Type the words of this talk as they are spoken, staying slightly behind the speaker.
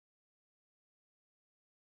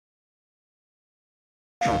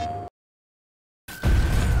The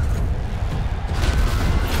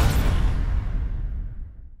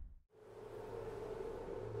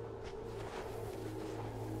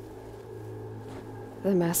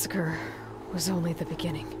massacre was only the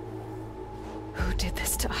beginning. Who did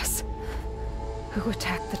this to us? Who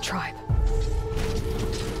attacked the tribe?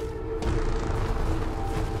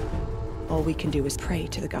 All we can do is pray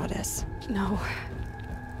to the goddess. No.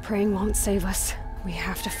 Praying won't save us. We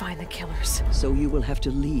have to find the killers. So you will have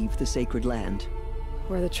to leave the sacred land.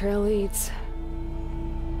 Where the trail leads,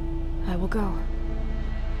 I will go.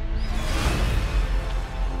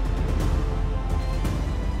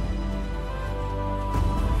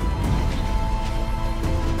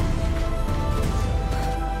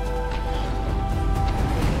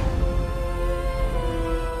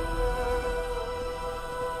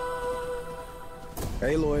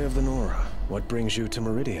 Aloy of the Nora, what brings you to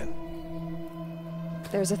Meridian?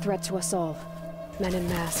 There's a threat to us all. Men in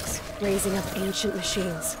masks, raising up ancient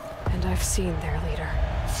machines. And I've seen their leader.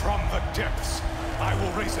 From the depths, I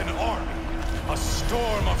will raise an army. A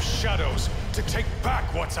storm of shadows to take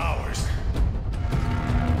back what's ours.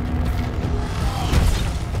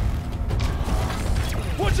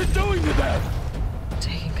 What's it doing to them?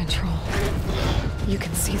 Taking control. You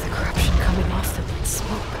can see the corruption coming off them in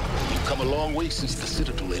smoke. You've come a long way since the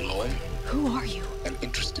Citadel, Aloy. Who are you? An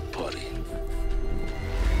interested party.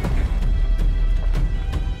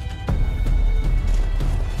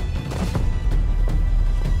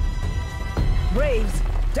 Braves,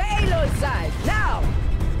 to Aloy's side, now!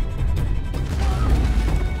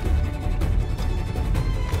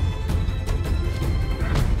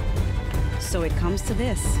 So it comes to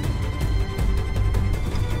this.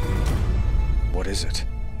 What is it?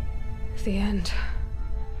 The end.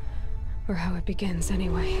 Or how it begins,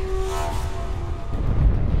 anyway.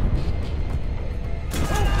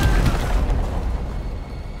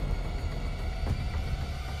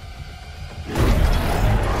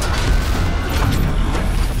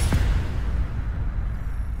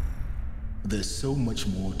 There's so much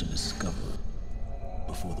more to discover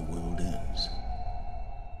before the world ends.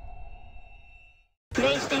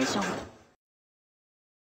 PlayStation